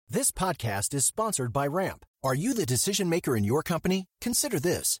This podcast is sponsored by Ramp. Are you the decision maker in your company? Consider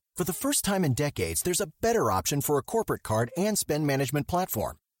this. For the first time in decades, there's a better option for a corporate card and spend management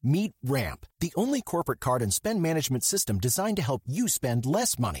platform. Meet Ramp, the only corporate card and spend management system designed to help you spend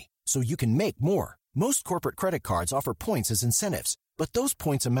less money so you can make more. Most corporate credit cards offer points as incentives, but those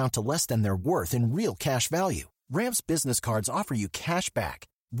points amount to less than their worth in real cash value. Ramp's business cards offer you cash back,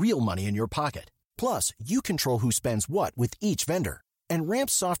 real money in your pocket. Plus, you control who spends what with each vendor. And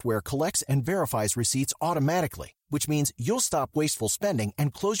Ramp's software collects and verifies receipts automatically, which means you'll stop wasteful spending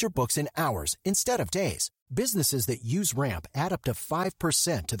and close your books in hours instead of days. Businesses that use Ramp add up to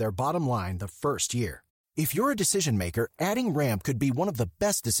 5% to their bottom line the first year. If you're a decision maker, adding Ramp could be one of the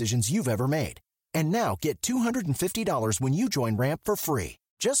best decisions you've ever made. And now get $250 when you join Ramp for free.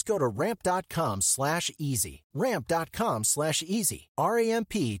 Just go to ramp.com/easy. Ramp.com/easy.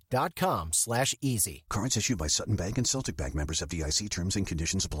 RAMP.com/easy. Cards issued by Sutton Bank and Celtic Bank, members of FDIC. Terms and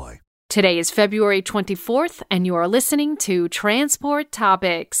conditions apply. Today is February 24th, and you are listening to Transport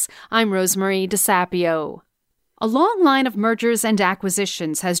Topics. I'm Rosemarie DeSapio. A long line of mergers and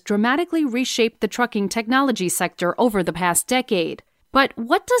acquisitions has dramatically reshaped the trucking technology sector over the past decade. But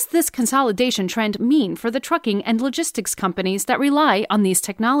what does this consolidation trend mean for the trucking and logistics companies that rely on these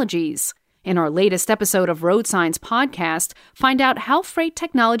technologies? In our latest episode of Road Signs podcast, find out how freight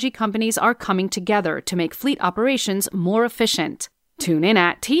technology companies are coming together to make fleet operations more efficient. Tune in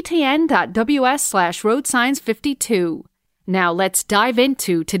at ttn.ws/roadsigns52. Now let's dive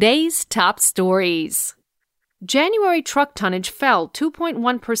into today's top stories. January truck tonnage fell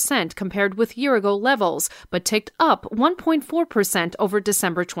 2.1% compared with year-ago levels, but ticked up 1.4% over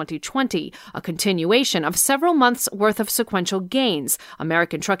December 2020, a continuation of several months' worth of sequential gains,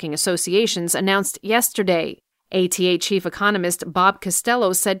 American Trucking Associations announced yesterday. ATA chief economist Bob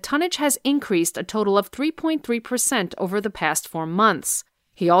Costello said tonnage has increased a total of 3.3% over the past 4 months.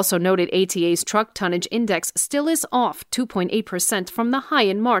 He also noted ATA's truck tonnage index still is off 2.8% from the high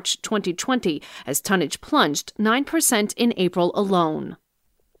in March 2020, as tonnage plunged 9% in April alone.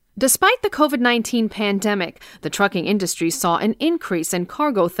 Despite the COVID-19 pandemic, the trucking industry saw an increase in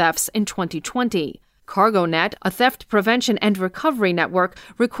cargo thefts in 2020. CargoNet, a theft prevention and recovery network,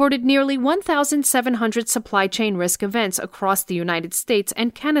 recorded nearly 1,700 supply chain risk events across the United States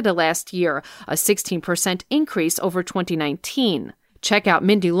and Canada last year, a 16% increase over 2019. Check out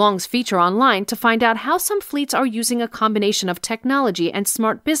Mindy Long's feature online to find out how some fleets are using a combination of technology and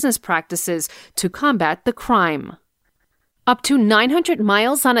smart business practices to combat the crime. Up to 900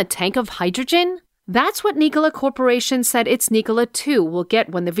 miles on a tank of hydrogen? That's what Nikola Corporation said its Nikola 2 will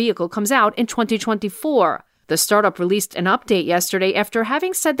get when the vehicle comes out in 2024. The startup released an update yesterday after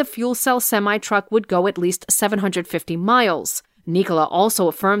having said the fuel cell semi-truck would go at least 750 miles. Nikola also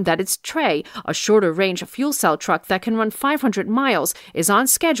affirmed that its Tre, a shorter-range fuel cell truck that can run 500 miles, is on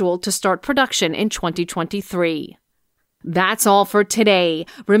schedule to start production in 2023. That's all for today.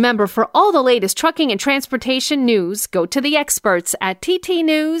 Remember, for all the latest trucking and transportation news, go to the experts at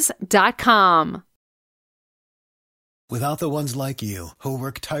ttnews.com. Without the ones like you, who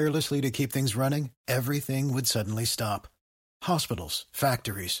work tirelessly to keep things running, everything would suddenly stop. Hospitals,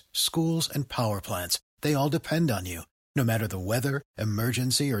 factories, schools, and power plants, they all depend on you. No matter the weather,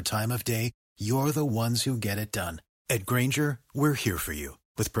 emergency, or time of day, you're the ones who get it done. At Grainger, we're here for you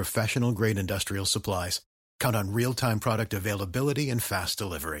with professional-grade industrial supplies. Count on real-time product availability and fast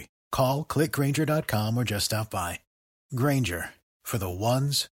delivery. Call, click Grainger.com, or just stop by. Grainger, for the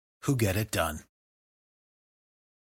ones who get it done.